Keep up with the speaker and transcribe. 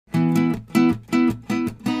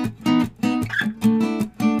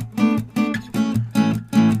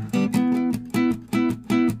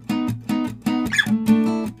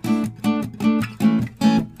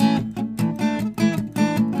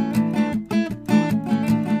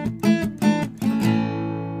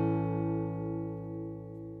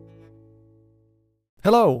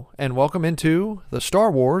Hello, and welcome into the Star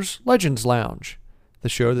Wars Legends Lounge, the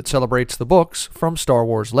show that celebrates the books from Star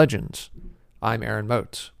Wars Legends. I'm Aaron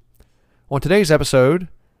Moats. On today's episode,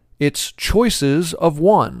 it's Choices of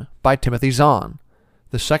One by Timothy Zahn,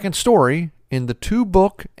 the second story in the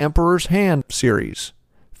two-book Emperor's Hand series,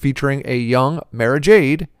 featuring a young Mara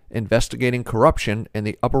Jade investigating corruption in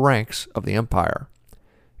the upper ranks of the Empire.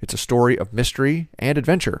 It's a story of mystery and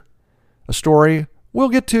adventure, a story we'll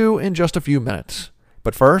get to in just a few minutes.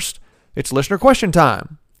 But first, it's listener question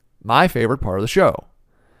time, my favorite part of the show.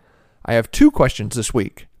 I have two questions this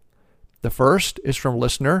week. The first is from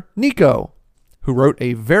listener Nico, who wrote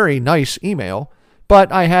a very nice email,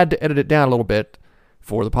 but I had to edit it down a little bit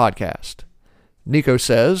for the podcast. Nico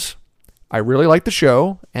says, I really like the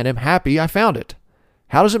show and am happy I found it.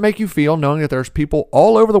 How does it make you feel knowing that there's people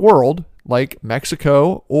all over the world, like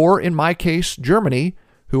Mexico or in my case, Germany,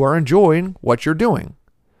 who are enjoying what you're doing?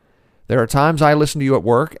 There are times I listen to you at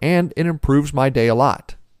work, and it improves my day a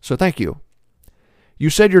lot. So thank you. You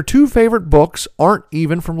said your two favorite books aren't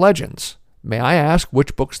even from Legends. May I ask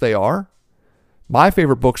which books they are? My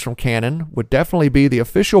favorite books from canon would definitely be the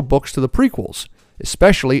official books to the prequels,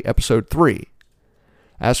 especially Episode 3.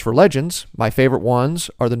 As for Legends, my favorite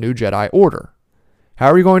ones are the New Jedi Order. How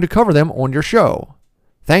are you going to cover them on your show?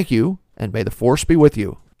 Thank you, and may the Force be with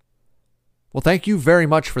you. Well, thank you very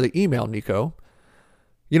much for the email, Nico.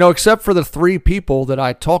 You know, except for the three people that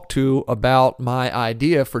I talked to about my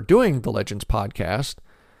idea for doing the Legends podcast,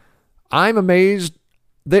 I'm amazed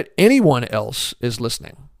that anyone else is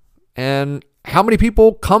listening and how many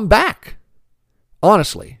people come back.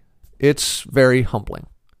 Honestly, it's very humbling.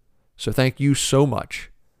 So thank you so much.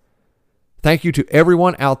 Thank you to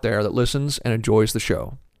everyone out there that listens and enjoys the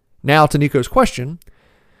show. Now to Nico's question.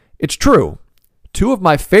 It's true. Two of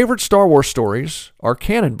my favorite Star Wars stories are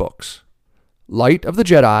canon books. Light of the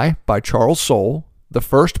Jedi by Charles Soule, the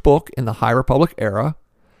first book in the High Republic era,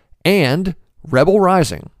 and Rebel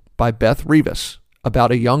Rising by Beth Revis,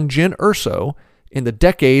 about a young Jyn Erso in the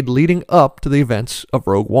decade leading up to the events of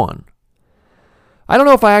Rogue One. I don't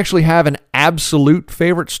know if I actually have an absolute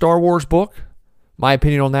favorite Star Wars book. My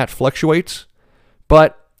opinion on that fluctuates,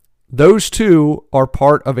 but those two are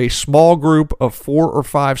part of a small group of 4 or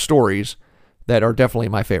 5 stories that are definitely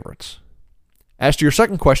my favorites. As to your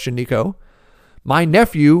second question, Nico, my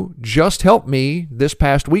nephew just helped me this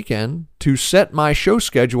past weekend to set my show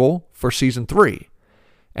schedule for Season 3.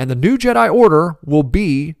 And the New Jedi Order will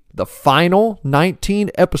be the final 19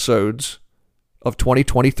 episodes of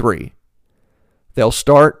 2023. They'll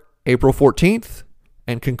start April 14th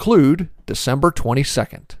and conclude December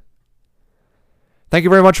 22nd. Thank you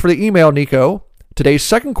very much for the email, Nico. Today's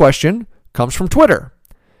second question comes from Twitter.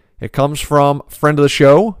 It comes from friend of the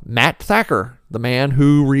show, Matt Thacker, the man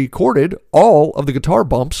who recorded all of the guitar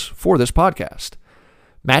bumps for this podcast.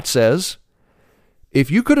 Matt says,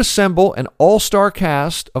 if you could assemble an all-star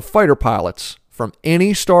cast of fighter pilots from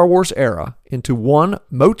any Star Wars era into one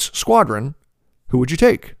Moats squadron, who would you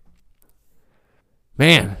take?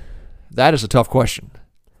 Man, that is a tough question.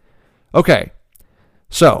 Okay,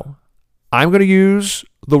 so I'm going to use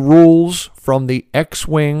the rules from the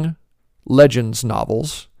X-Wing Legends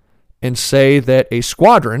novels and say that a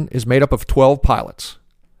squadron is made up of 12 pilots.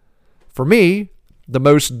 For me, the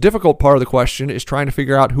most difficult part of the question is trying to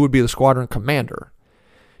figure out who would be the squadron commander.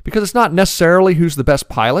 Because it's not necessarily who's the best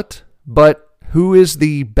pilot, but who is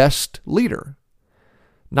the best leader.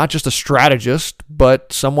 Not just a strategist,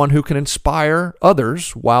 but someone who can inspire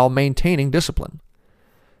others while maintaining discipline.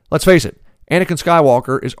 Let's face it, Anakin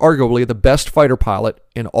Skywalker is arguably the best fighter pilot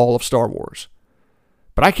in all of Star Wars.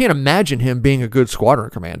 But I can't imagine him being a good squadron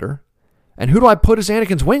commander. And who do I put as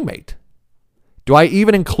Anakin's wingmate? Do I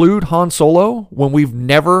even include Han Solo when we've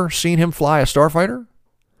never seen him fly a starfighter?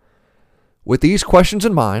 With these questions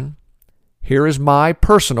in mind, here is my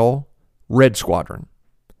personal Red Squadron.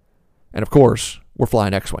 And of course, we're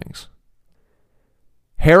flying X-Wings.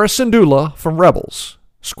 Hera Syndulla from Rebels,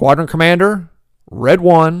 Squadron Commander, Red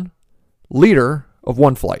 1, leader of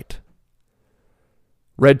one flight.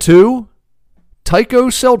 Red 2, Tycho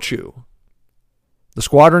Celchu, the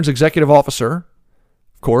squadron's executive officer,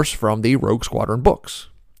 of course, from the Rogue Squadron books.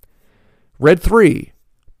 Red 3,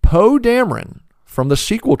 Poe Dameron from the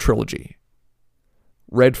sequel trilogy.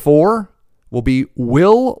 Red 4 will be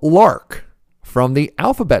Will Lark from the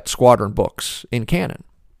Alphabet Squadron books in canon.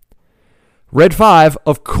 Red 5,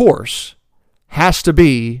 of course, has to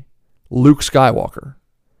be Luke Skywalker,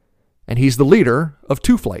 and he's the leader of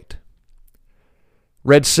Two Flight.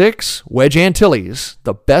 Red 6, Wedge Antilles,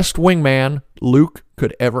 the best wingman Luke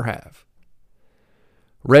could ever have.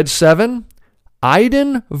 Red 7,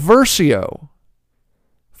 Iden Versio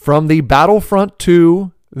from the Battlefront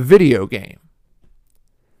 2 video game.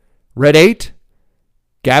 Red 8,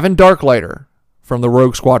 Gavin Darklighter from the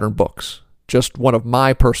Rogue Squadron books. Just one of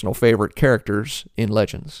my personal favorite characters in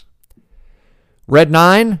Legends. Red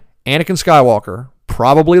 9, Anakin Skywalker,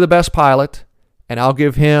 probably the best pilot, and I'll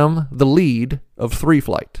give him the lead of 3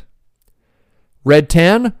 Flight. Red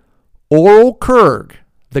 10, Oral Kurg,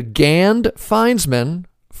 the Gand Findsman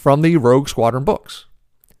from the Rogue Squadron books.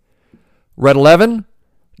 Red 11,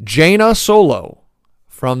 Jaina Solo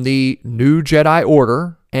from the New Jedi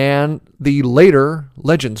Order and the later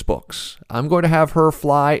Legends books. I'm going to have her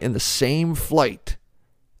fly in the same flight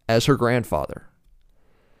as her grandfather.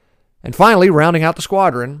 And finally, rounding out the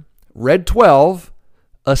squadron, Red 12,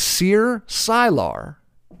 Asir Sylar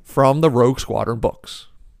from the Rogue Squadron books.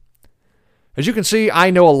 As you can see, I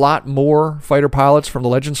know a lot more fighter pilots from the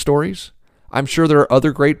Legends stories. I'm sure there are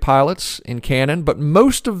other great pilots in canon, but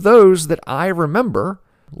most of those that I remember,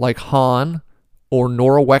 like Han or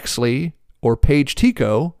Nora Wexley or Paige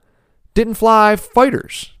Tico, didn't fly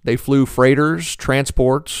fighters. They flew freighters,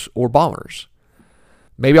 transports, or bombers.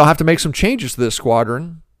 Maybe I'll have to make some changes to this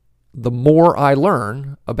squadron the more I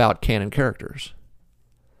learn about canon characters.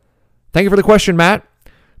 Thank you for the question, Matt.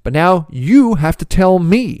 But now you have to tell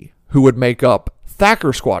me who would make up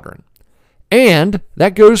Thacker Squadron. And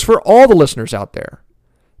that goes for all the listeners out there.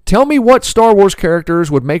 Tell me what Star Wars characters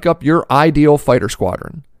would make up your ideal fighter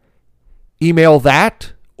squadron. Email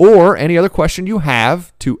that or any other question you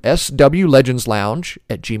have to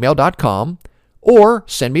swlegendslounge@gmail.com or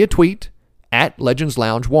send me a tweet at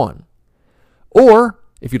legendslounge1. Or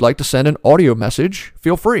if you'd like to send an audio message,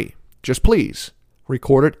 feel free. Just please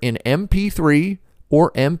record it in MP3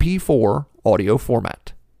 or MP4 audio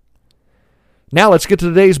format. Now let's get to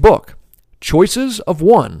today's book, Choices of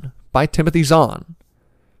One by Timothy Zahn.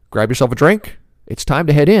 Grab yourself a drink. It's time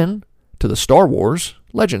to head in to the Star Wars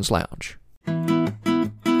Legends Lounge.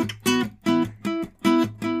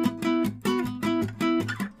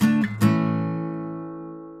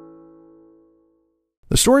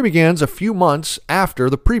 The story begins a few months after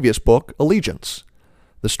the previous book, Allegiance.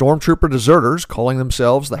 The stormtrooper deserters, calling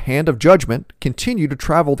themselves the Hand of Judgment, continue to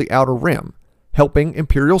travel the Outer Rim, helping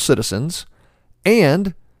Imperial citizens,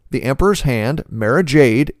 and the Emperor's Hand, Mara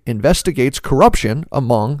Jade, investigates corruption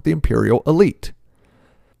among the Imperial elite.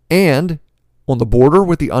 And on the border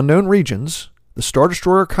with the unknown regions, the Star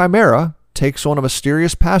Destroyer Chimera takes on a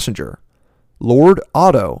mysterious passenger, Lord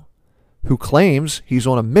Otto, who claims he's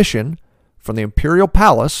on a mission from the Imperial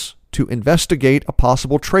Palace to investigate a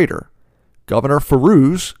possible traitor, Governor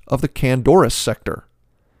Faruz of the Candoris sector.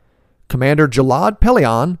 Commander Jalad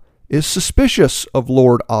Pelion is suspicious of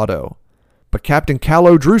Lord Otto, but Captain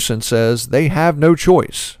Calo Drusen says they have no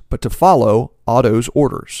choice but to follow Otto's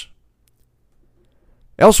orders.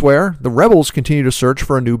 Elsewhere, the rebels continue to search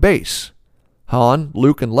for a new base. Han,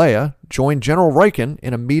 Luke, and Leia join General Riken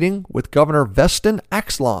in a meeting with Governor Vestin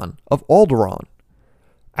Axlan of Alderaan.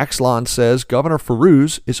 Axlan says Governor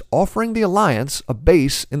Faruz is offering the Alliance a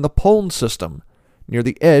base in the Poln system, near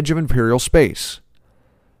the edge of Imperial space.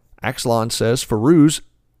 Axlan says Faruz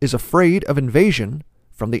is afraid of invasion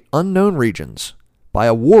from the unknown regions by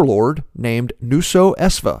a warlord named Nuso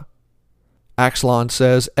Esva. Axlan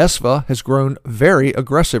says Esva has grown very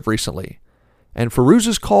aggressive recently, and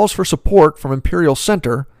Faruz's calls for support from Imperial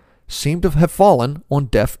Center seem to have fallen on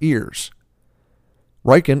deaf ears.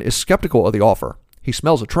 Riken is skeptical of the offer. He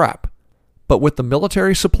smells a trap. But with the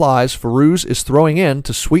military supplies Faruz is throwing in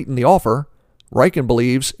to sweeten the offer, Riken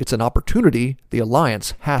believes it's an opportunity the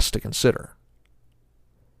Alliance has to consider.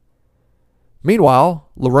 Meanwhile,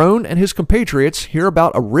 Larone and his compatriots hear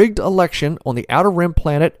about a rigged election on the Outer Rim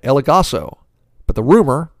planet Elagaso, but the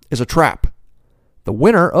rumor is a trap. The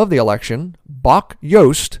winner of the election, Bok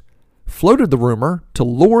Yost, floated the rumor to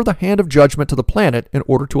lure the Hand of Judgment to the planet in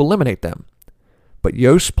order to eliminate them. But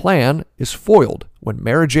Yost's plan is foiled when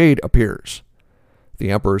Mara Jade appears.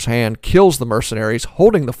 The Emperor's Hand kills the mercenaries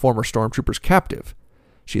holding the former stormtroopers captive.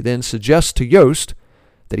 She then suggests to Yost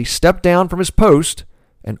that he step down from his post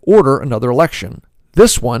and order another election,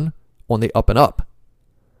 this one on the up and up.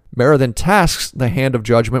 Mara then tasks the Hand of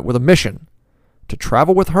Judgment with a mission, to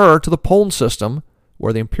travel with her to the Poln system,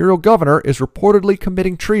 where the Imperial Governor is reportedly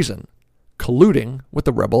committing treason, colluding with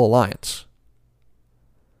the Rebel Alliance.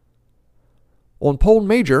 On Poln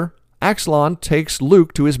Major, Axlan takes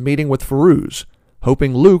Luke to his meeting with Faruz,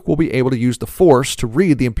 hoping Luke will be able to use the Force to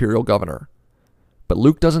read the Imperial Governor. But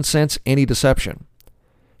Luke doesn't sense any deception.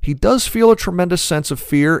 He does feel a tremendous sense of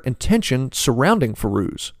fear and tension surrounding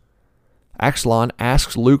Faruz. Axlan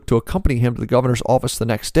asks Luke to accompany him to the governor's office the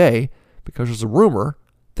next day because there's a rumor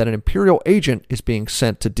that an Imperial agent is being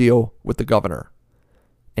sent to deal with the governor.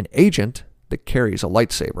 an agent that carries a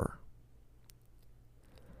lightsaber.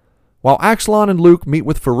 While Axalon and Luke meet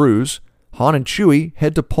with Feruze, Han and Chewie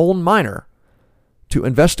head to Puln Minor to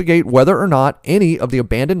investigate whether or not any of the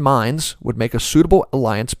abandoned mines would make a suitable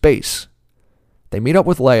Alliance base. They meet up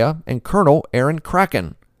with Leia and Colonel Aaron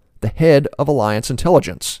Kraken, the head of Alliance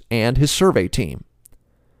intelligence, and his survey team.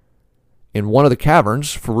 In one of the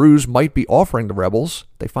caverns Feruze might be offering the rebels,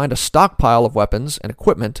 they find a stockpile of weapons and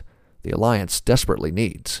equipment the Alliance desperately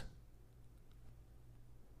needs.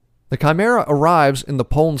 The Chimera arrives in the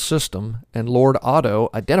Puln system, and Lord Otto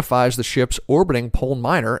identifies the ships orbiting Puln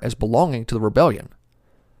Minor as belonging to the rebellion.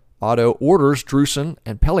 Otto orders Drusen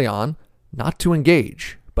and Pelion not to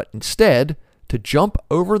engage, but instead to jump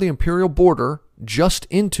over the Imperial border just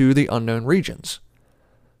into the unknown regions.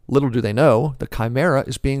 Little do they know, the Chimera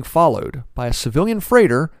is being followed by a civilian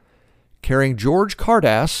freighter carrying George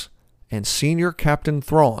Cardass and Senior Captain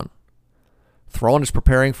Thrawn. Thrawn is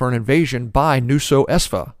preparing for an invasion by Nuso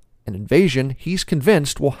Esfa, an invasion he's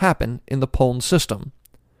convinced will happen in the Puln system.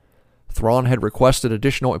 Thrawn had requested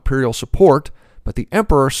additional Imperial support, but the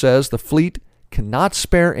Emperor says the fleet cannot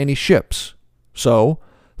spare any ships. So,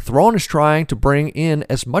 Thrawn is trying to bring in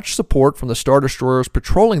as much support from the Star Destroyers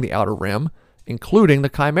patrolling the Outer Rim, including the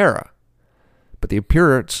Chimera. But the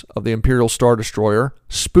appearance of the Imperial Star Destroyer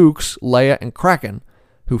spooks Leia and Kraken,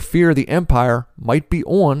 who fear the Empire might be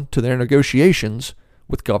on to their negotiations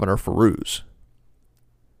with Governor Feruze.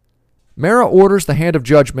 Mara orders the Hand of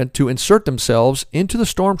Judgment to insert themselves into the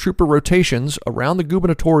stormtrooper rotations around the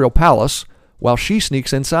gubernatorial palace while she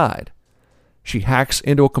sneaks inside. She hacks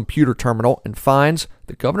into a computer terminal and finds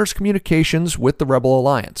the governor's communications with the Rebel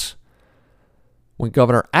Alliance. When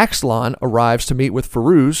Governor Axalon arrives to meet with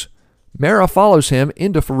Feruze, Mara follows him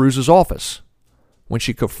into Feruze's office. When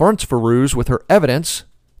she confronts Feruze with her evidence,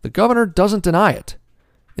 the governor doesn't deny it.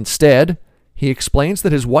 Instead, he explains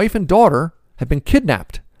that his wife and daughter have been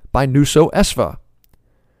kidnapped by Nuso Esfa.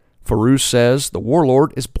 Feruze says the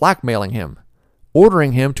warlord is blackmailing him,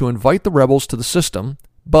 ordering him to invite the rebels to the system,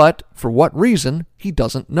 but for what reason, he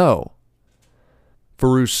doesn't know.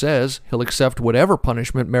 Feruze says he'll accept whatever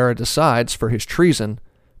punishment Mara decides for his treason,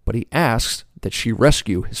 but he asks that she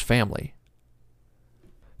rescue his family.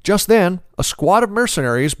 Just then, a squad of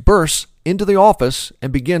mercenaries bursts into the office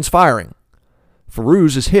and begins firing.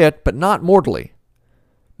 Feruze is hit, but not mortally.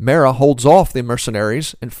 Mara holds off the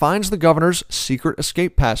mercenaries and finds the governor's secret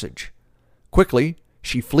escape passage. Quickly,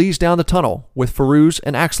 she flees down the tunnel with Feruze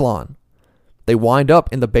and Axalon. They wind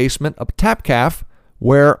up in the basement of Tapcaf,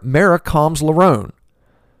 where Mara calms Larone.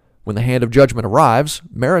 When the Hand of Judgment arrives,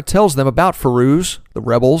 Mara tells them about Feruze, the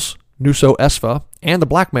rebels, Nuso Esfa, and the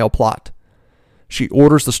blackmail plot. She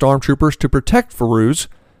orders the stormtroopers to protect Feruze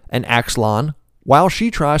and Axalon while she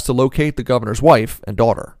tries to locate the governor's wife and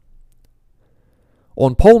daughter.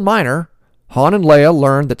 On Puln Minor, Han and Leia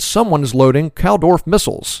learn that someone is loading Caldorf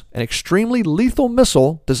missiles, an extremely lethal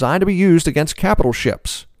missile designed to be used against capital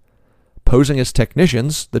ships. Posing as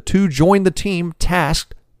technicians, the two join the team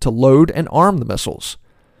tasked to load and arm the missiles.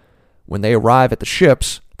 When they arrive at the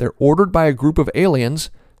ships, they're ordered by a group of aliens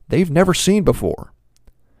they've never seen before.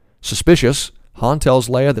 Suspicious, Han tells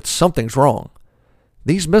Leia that something's wrong.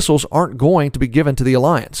 These missiles aren't going to be given to the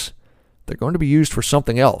Alliance. They're going to be used for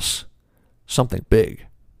something else. Something big.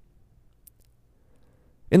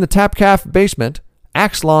 In the Tapcaf basement,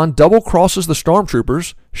 Axalon double-crosses the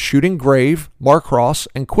stormtroopers, shooting Grave, Marcross,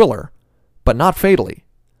 and Quiller, but not fatally.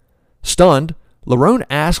 Stunned, Larone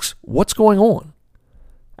asks what's going on.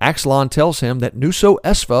 Axalon tells him that Nuso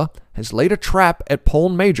Esfa has laid a trap at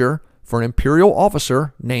Puln Major for an Imperial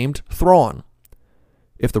officer named Thrawn.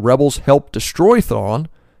 If the rebels help destroy Thrawn,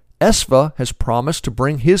 Esfa has promised to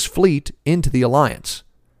bring his fleet into the Alliance.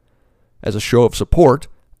 As a show of support,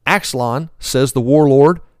 Axalon says the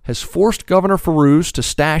warlord has forced Governor Feruze to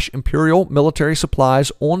stash Imperial military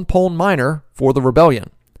supplies on Puln Minor for the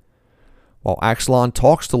rebellion. While Axalon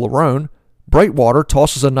talks to Larone, Brightwater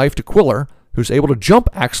tosses a knife to Quiller, who's able to jump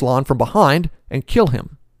Axalon from behind and kill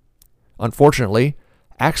him. Unfortunately,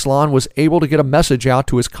 Axalon was able to get a message out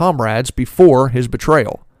to his comrades before his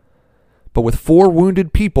betrayal. But with 4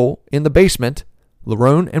 wounded people in the basement,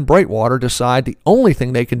 Larone and Brightwater decide the only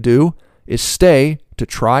thing they can do is stay to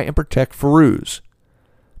try and protect Feruze.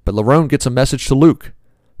 But Larone gets a message to Luke,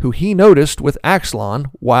 who he noticed with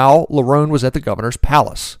Axalon while Larone was at the governor's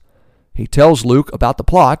palace. He tells Luke about the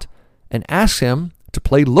plot and asks him to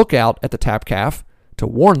play lookout at the Tapcaf to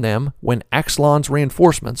warn them when Axalon's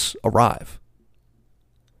reinforcements arrive.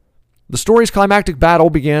 The story's climactic battle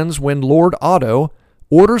begins when Lord Otto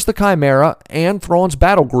orders the Chimera and Thrawn's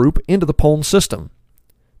battle group into the Puln system.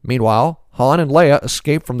 Meanwhile, Han and Leia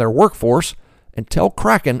escape from their workforce and tell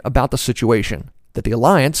Kraken about the situation, that the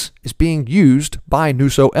Alliance is being used by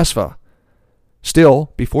Nuso Esfa.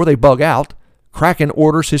 Still, before they bug out, Kraken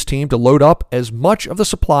orders his team to load up as much of the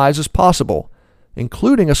supplies as possible,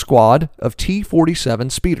 including a squad of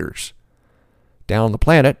T-47 speeders. Down on the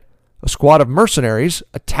planet, a squad of mercenaries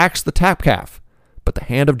attacks the Tapcaf, but the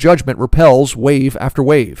Hand of Judgment repels wave after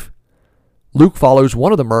wave. Luke follows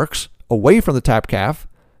one of the mercs away from the Tapcaf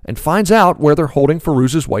and finds out where they're holding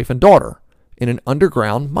Feruz's wife and daughter, in an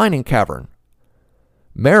underground mining cavern.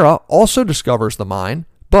 Mara also discovers the mine,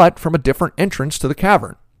 but from a different entrance to the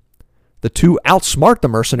cavern. The two outsmart the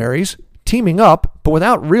mercenaries, teaming up but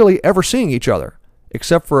without really ever seeing each other,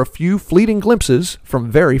 except for a few fleeting glimpses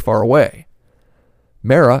from very far away.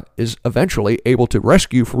 Mara is eventually able to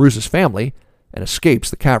rescue Feruz's family and escapes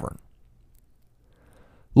the cavern.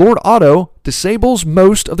 Lord Otto disables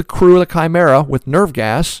most of the crew of the Chimera with nerve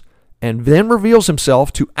gas and then reveals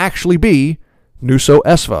himself to actually be Nuso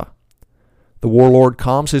Esfa. The warlord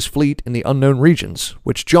calms his fleet in the unknown regions,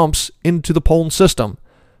 which jumps into the Poln system,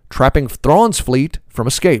 trapping Thrawn's fleet from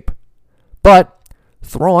escape. But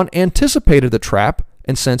Thrawn anticipated the trap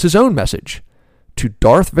and sends his own message to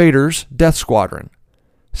Darth Vader's Death Squadron,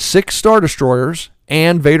 6 Star Destroyers,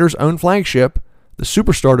 and Vader's own flagship, the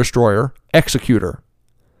Super Star Destroyer Executor.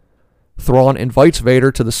 Thrawn invites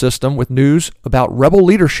Vader to the system with news about rebel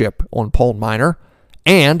leadership on Poln Minor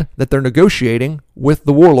and that they're negotiating with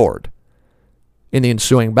the warlord. In the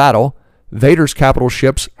ensuing battle, Vader's capital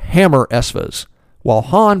ships hammer Esfas, while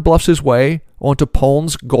Han bluffs his way onto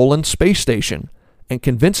Poln's Golan space station and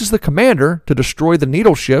convinces the commander to destroy the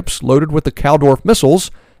Needle ships loaded with the Kaldorf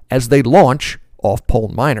missiles as they launch off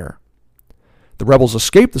Poln Minor. The rebels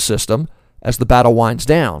escape the system as the battle winds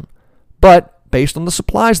down, but based on the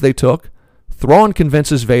supplies they took, Thrawn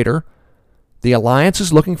convinces Vader the Alliance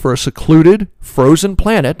is looking for a secluded, frozen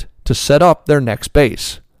planet to set up their next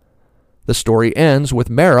base. The story ends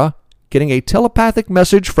with Mara getting a telepathic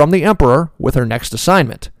message from the Emperor with her next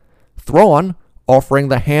assignment, Thrawn offering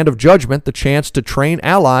the Hand of Judgment the chance to train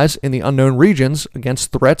allies in the unknown regions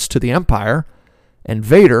against threats to the Empire, and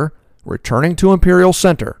Vader returning to Imperial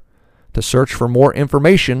Center to search for more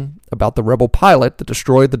information about the rebel pilot that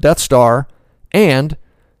destroyed the Death Star and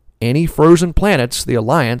any frozen planets the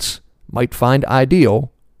Alliance might find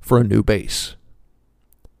ideal for a new base.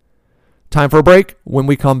 Time for a break. When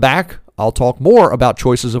we come back, I'll talk more about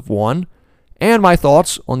Choices of One and my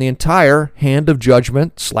thoughts on the entire Hand of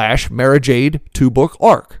Judgment / Mara Jade 2-book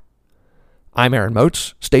arc. I'm Aaron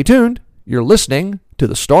Moats. Stay tuned. You're listening to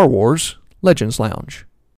the Star Wars Legends Lounge.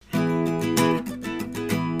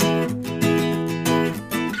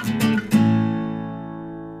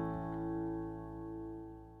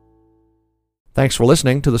 Thanks for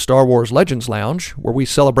listening to the Star Wars Legends Lounge, where we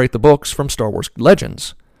celebrate the books from Star Wars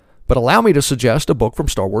Legends. But allow me to suggest a book from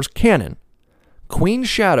Star Wars canon. Queen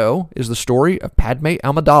Shadow is the story of Padme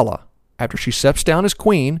Amidala, after she steps down as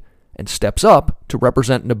queen and steps up to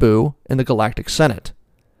represent Naboo in the Galactic Senate.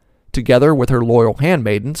 Together with her loyal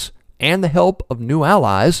handmaidens and the help of new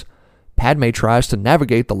allies, Padme tries to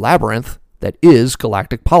navigate the labyrinth that is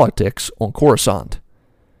galactic politics on Coruscant.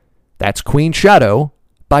 That's Queen Shadow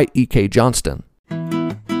by E.K. Johnston.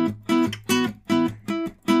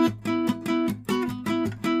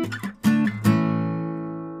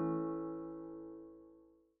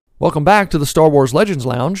 Welcome back to the Star Wars Legends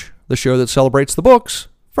Lounge, the show that celebrates the books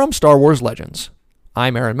from Star Wars Legends.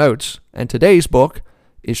 I'm Aaron Moats, and today's book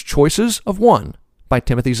is Choices of One by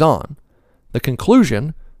Timothy Zahn, the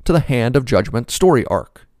conclusion to the Hand of Judgment story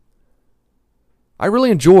arc. I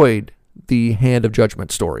really enjoyed the Hand of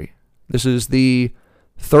Judgment story. This is the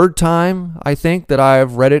third time, I think, that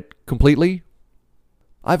I've read it completely.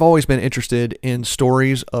 I've always been interested in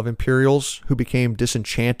stories of Imperials who became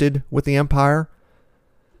disenchanted with the Empire.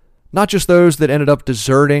 Not just those that ended up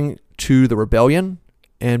deserting to the rebellion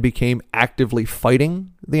and became actively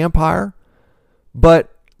fighting the Empire,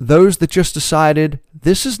 but those that just decided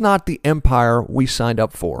this is not the Empire we signed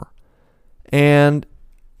up for. And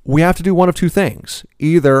we have to do one of two things.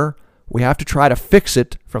 Either we have to try to fix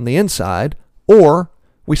it from the inside, or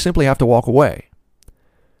we simply have to walk away.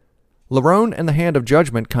 Larone and the Hand of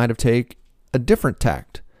Judgment kind of take a different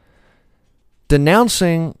tact,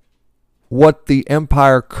 denouncing what the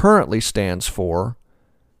Empire currently stands for,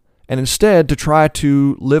 and instead to try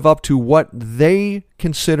to live up to what they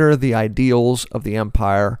consider the ideals of the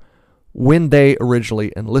Empire when they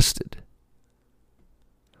originally enlisted.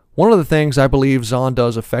 One of the things I believe Zahn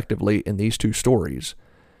does effectively in these two stories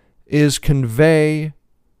is convey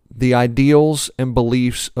the ideals and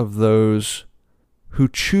beliefs of those who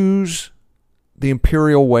choose the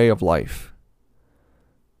Imperial way of life.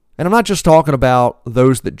 And I'm not just talking about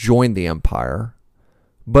those that joined the Empire,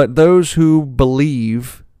 but those who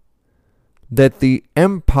believe that the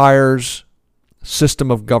Empire's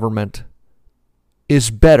system of government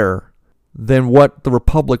is better than what the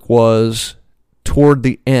Republic was toward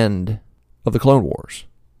the end of the Clone Wars.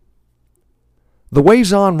 The way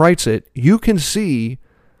Zahn writes it, you can see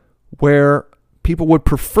where people would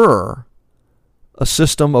prefer a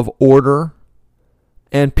system of order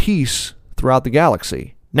and peace throughout the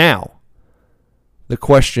galaxy. Now, the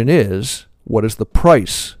question is, what is the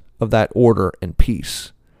price of that order and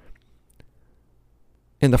peace?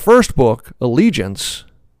 In the first book, Allegiance,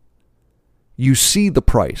 you see the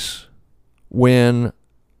price when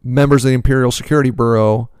members of the Imperial Security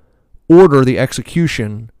Bureau order the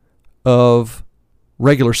execution of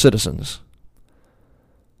regular citizens.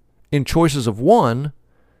 In Choices of One,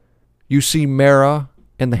 you see Mara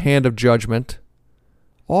and the Hand of Judgment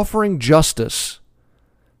offering justice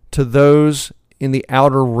to those in the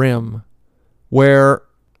Outer Rim, where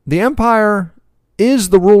the Empire is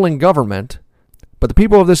the ruling government, but the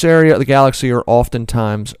people of this area of the galaxy are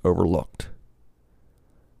oftentimes overlooked,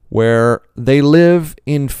 where they live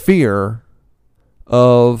in fear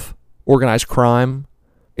of organized crime.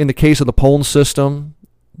 In the case of the Poln system,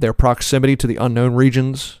 their proximity to the unknown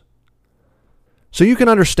regions. So you can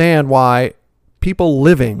understand why people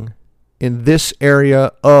living in this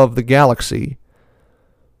area of the galaxy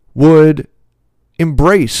would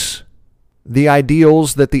embrace the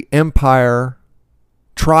ideals that the Empire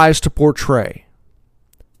tries to portray.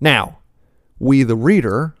 Now, we, the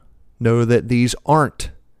reader, know that these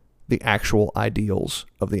aren't the actual ideals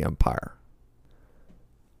of the Empire.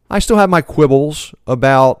 I still have my quibbles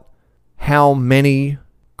about how many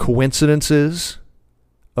coincidences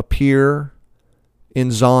appear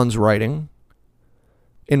in Zahn's writing.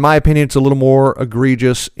 In my opinion, it's a little more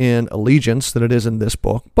egregious in Allegiance than it is in this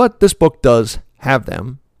book, but this book does have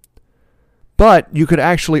them. But you could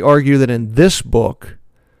actually argue that in this book,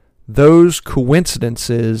 those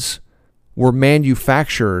coincidences were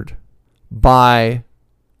manufactured by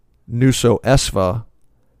Nuso Esfa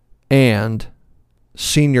and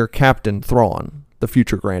Senior Captain Thrawn, the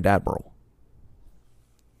future Grand Admiral.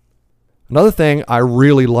 Another thing I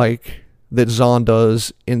really like that Zahn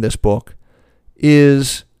does in this book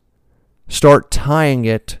is start tying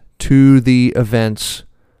it to the events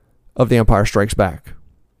of The Empire Strikes Back.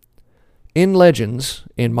 In Legends,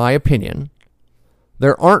 in my opinion,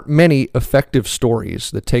 there aren't many effective stories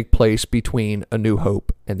that take place between A New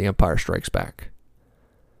Hope and The Empire Strikes Back.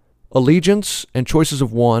 Allegiance and Choices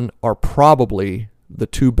of One are probably the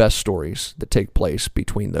two best stories that take place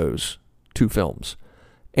between those two films.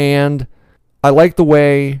 And I like the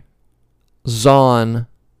way Zahn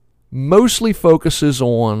mostly focuses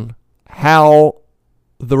on how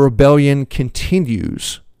the rebellion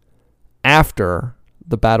continues after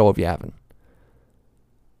the Battle of Yavin.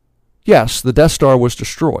 Yes, the Death Star was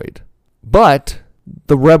destroyed, but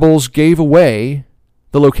the rebels gave away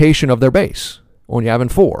the location of their base on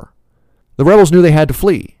Yavin 4. The rebels knew they had to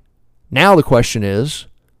flee. Now the question is,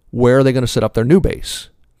 where are they going to set up their new base?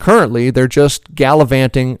 Currently, they're just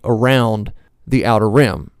gallivanting around the Outer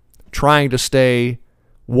Rim, trying to stay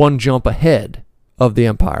one jump ahead of the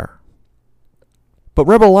Empire. But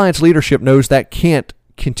Rebel Alliance leadership knows that can't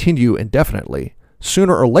continue indefinitely.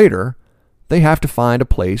 Sooner or later, they have to find a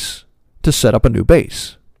place to set up a new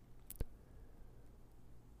base.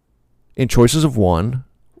 In Choices of One,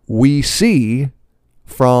 we see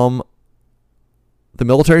from the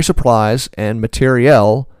military supplies and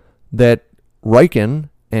materiel that Riken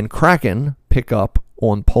and Kraken pick up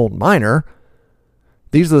on Poln Minor,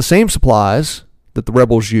 these are the same supplies that the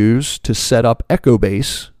rebels use to set up Echo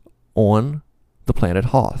Base on the planet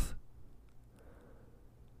Hoth.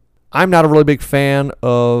 I'm not a really big fan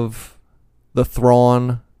of the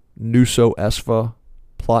Thrawn Nuso Esfa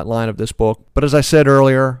plotline of this book, but as I said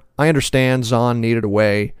earlier, I understand Zahn needed a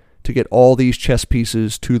way to get all these chess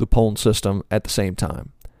pieces to the Poln system at the same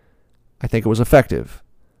time. I think it was effective.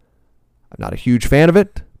 I'm not a huge fan of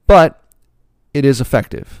it, but it is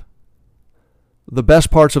effective. The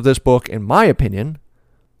best parts of this book, in my opinion,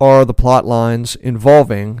 are the plot lines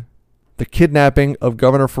involving the kidnapping of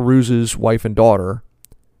Governor Faruz's wife and daughter,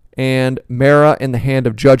 and Mara and the Hand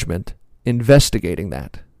of Judgment investigating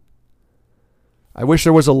that. I wish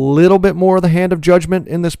there was a little bit more of the Hand of Judgment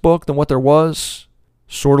in this book than what there was,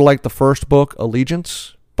 sort of like the first book,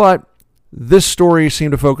 Allegiance, but this story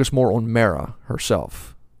seemed to focus more on Mara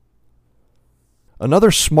herself.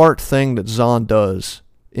 Another smart thing that Zahn does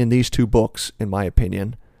in these two books, in my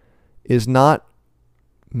opinion, is not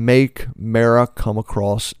make Mara come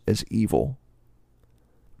across as evil.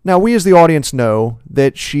 Now, we as the audience know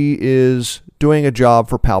that she is doing a job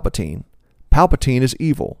for Palpatine. Palpatine is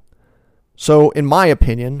evil. So, in my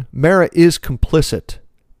opinion, Mara is complicit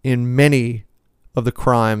in many of the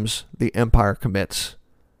crimes the Empire commits.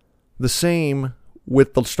 The same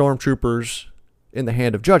with the stormtroopers in the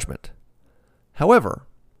Hand of Judgment. However,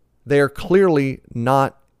 they are clearly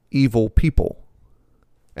not evil people.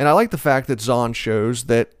 And I like the fact that Zahn shows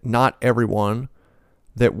that not everyone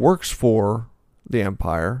that works for the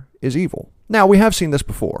Empire is evil. Now, we have seen this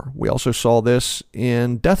before. We also saw this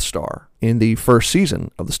in Death Star in the first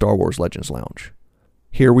season of the Star Wars Legends Lounge.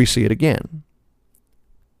 Here we see it again.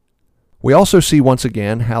 We also see once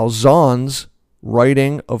again how Zahn's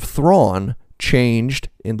writing of Thrawn changed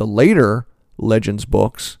in the later Legends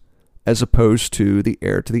books as opposed to the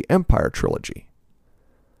Heir to the Empire trilogy.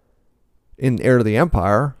 In Heir to the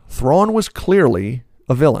Empire, Thrawn was clearly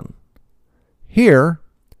a villain. Here,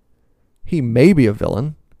 he may be a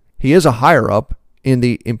villain. He is a higher-up in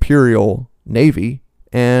the Imperial Navy,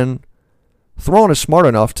 and Thrawn is smart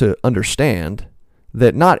enough to understand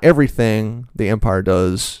that not everything the Empire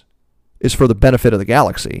does is for the benefit of the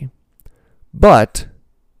galaxy. But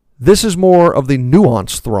this is more of the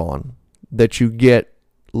nuanced Thrawn that you get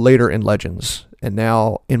later in Legends, and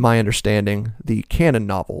now, in my understanding, the canon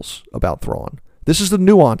novels about Thrawn. This is the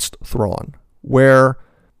nuanced Thrawn, where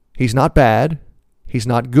he's not bad, he's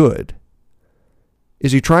not good.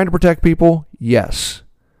 Is he trying to protect people? Yes.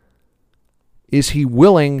 Is he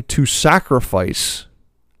willing to sacrifice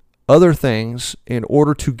other things in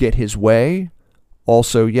order to get his way?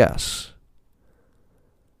 Also, yes.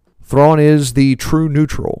 Thrawn is the true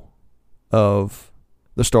neutral of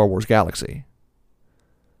the Star Wars galaxy.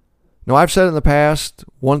 Now, I've said in the past,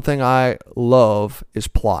 one thing I love is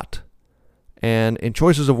plot. And in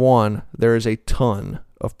Choices of One, there is a ton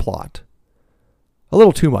of plot. A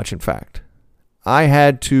little too much, in fact. I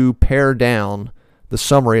had to pare down the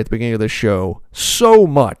summary at the beginning of this show so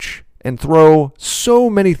much and throw so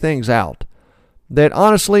many things out that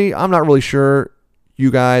honestly, I'm not really sure you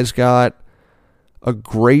guys got a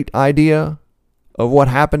great idea of what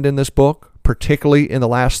happened in this book, particularly in the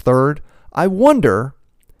last third. I wonder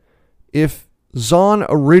if Zahn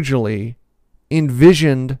originally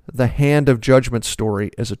envisioned the Hand of Judgment story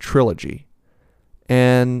as a trilogy,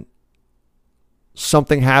 and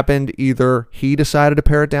something happened. Either he decided to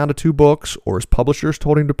pare it down to 2 books, or his publishers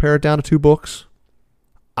told him to pare it down to 2 books.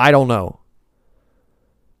 I don't know.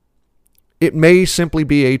 It may simply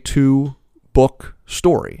be a 2-book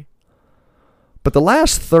story. But the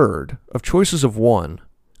last third of Choices of One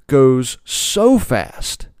goes so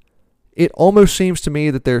fast, it almost seems to me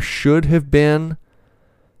that there should have been,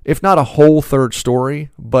 if not a whole third story,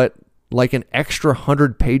 but like an extra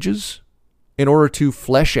 100 pages in order to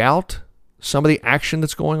flesh out some of the action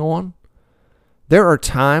that's going on. There are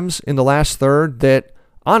times in the last third that,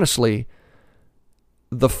 honestly,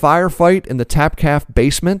 the firefight in the Tapcaf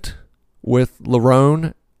basement with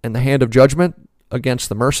Larone and the Hand of Judgment against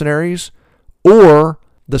the mercenaries, or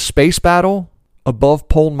the space battle above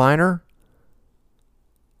Pol Minor,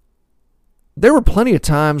 there were plenty of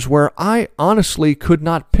times where I honestly could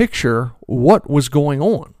not picture what was going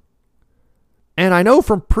on. And I know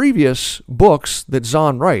from previous books that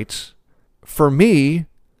Zahn writes, for me,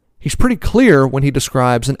 he's pretty clear when he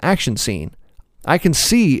describes an action scene. I can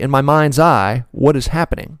see in my mind's eye what is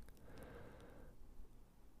happening.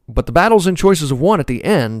 But the battles in Choices of One at the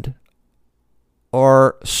end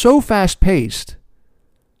are so fast-paced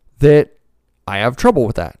that I have trouble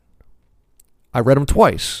with that. I read them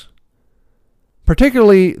twice.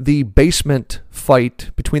 Particularly the basement fight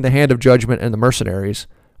between the Hand of Judgment and the mercenaries.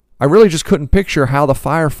 I really just couldn't picture how the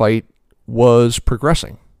firefight was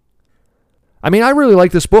progressing. I mean, I really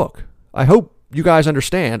like this book. I hope you guys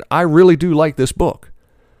understand. I really do like this book.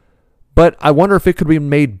 But I wonder if it could be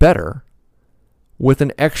made better with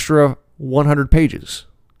an extra 100 pages.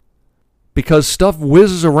 Because stuff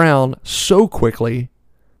whizzes around so quickly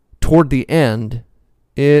toward the end,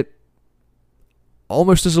 it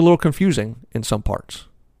almost is a little confusing in some parts.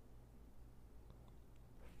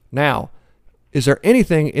 Now, is there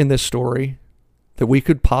anything in this story that we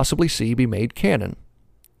could possibly see be made canon?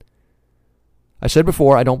 I said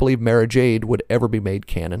before, I don't believe Mara Jade would ever be made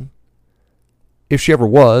canon. If she ever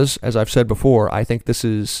was, as I've said before, I think this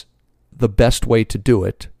is the best way to do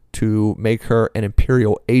it, to make her an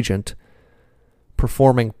Imperial agent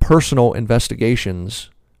performing personal investigations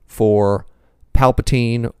for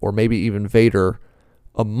Palpatine or maybe even Vader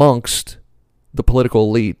amongst the political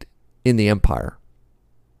elite in the Empire.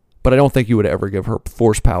 But I don't think you would ever give her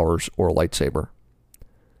force powers or a lightsaber.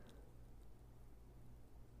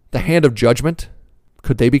 The Hand of Judgment,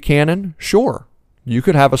 could they be canon? Sure. You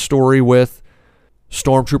could have a story with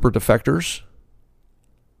stormtrooper defectors.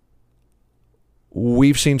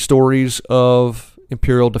 We've seen stories of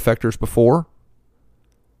Imperial defectors before.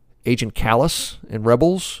 Agent Kallus in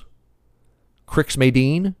Rebels. Crix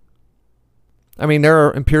Madine. I mean, there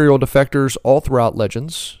are Imperial defectors all throughout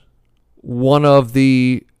Legends. One of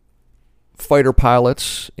the fighter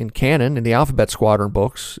pilots in canon in the Alphabet Squadron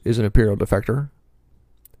books is an Imperial defector.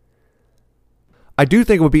 I do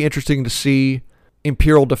think it would be interesting to see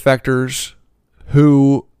Imperial defectors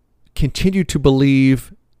who continue to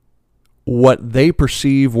believe what they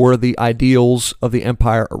perceive were the ideals of the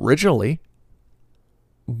Empire originally.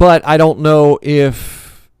 But I don't know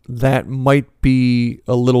if that might be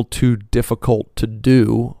a little too difficult to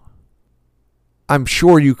do. I'm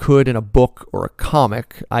sure you could in a book or a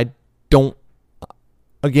comic. I don't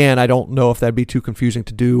know if that'd be too confusing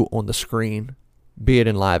to do on the screen, be it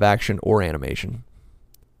in live action or animation.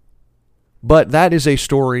 But that is a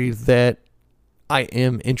story that I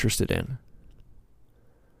am interested in.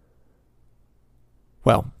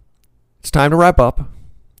 Well, it's time to wrap up.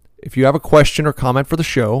 If you have a question or comment for the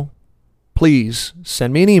show, please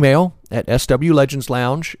send me an email at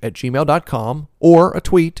swlegendslounge@gmail.com or a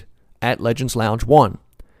tweet at legendslounge1.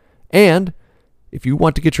 And if you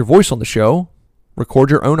want to get your voice on the show, record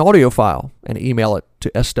your own audio file and email it to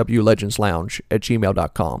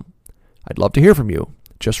swlegendslounge@gmail.com. I'd love to hear from you.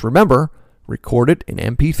 Just remember, record it in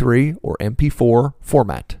MP3 or MP4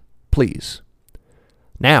 format, please.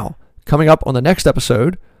 Now, coming up on the next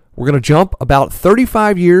episode, we're going to jump about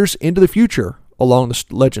 35 years into the future along the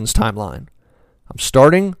Legends timeline. I'm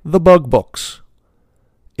starting the Bug Books.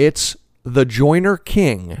 It's The Joiner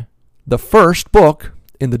King, the first book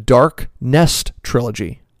in the Dark Nest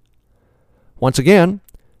trilogy. Once again,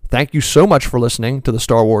 thank you so much for listening to the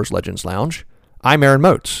Star Wars Legends Lounge. I'm Aaron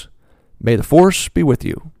Moats. May the Force be with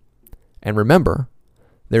you. And remember,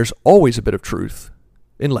 there's always a bit of truth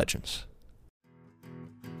in Legends.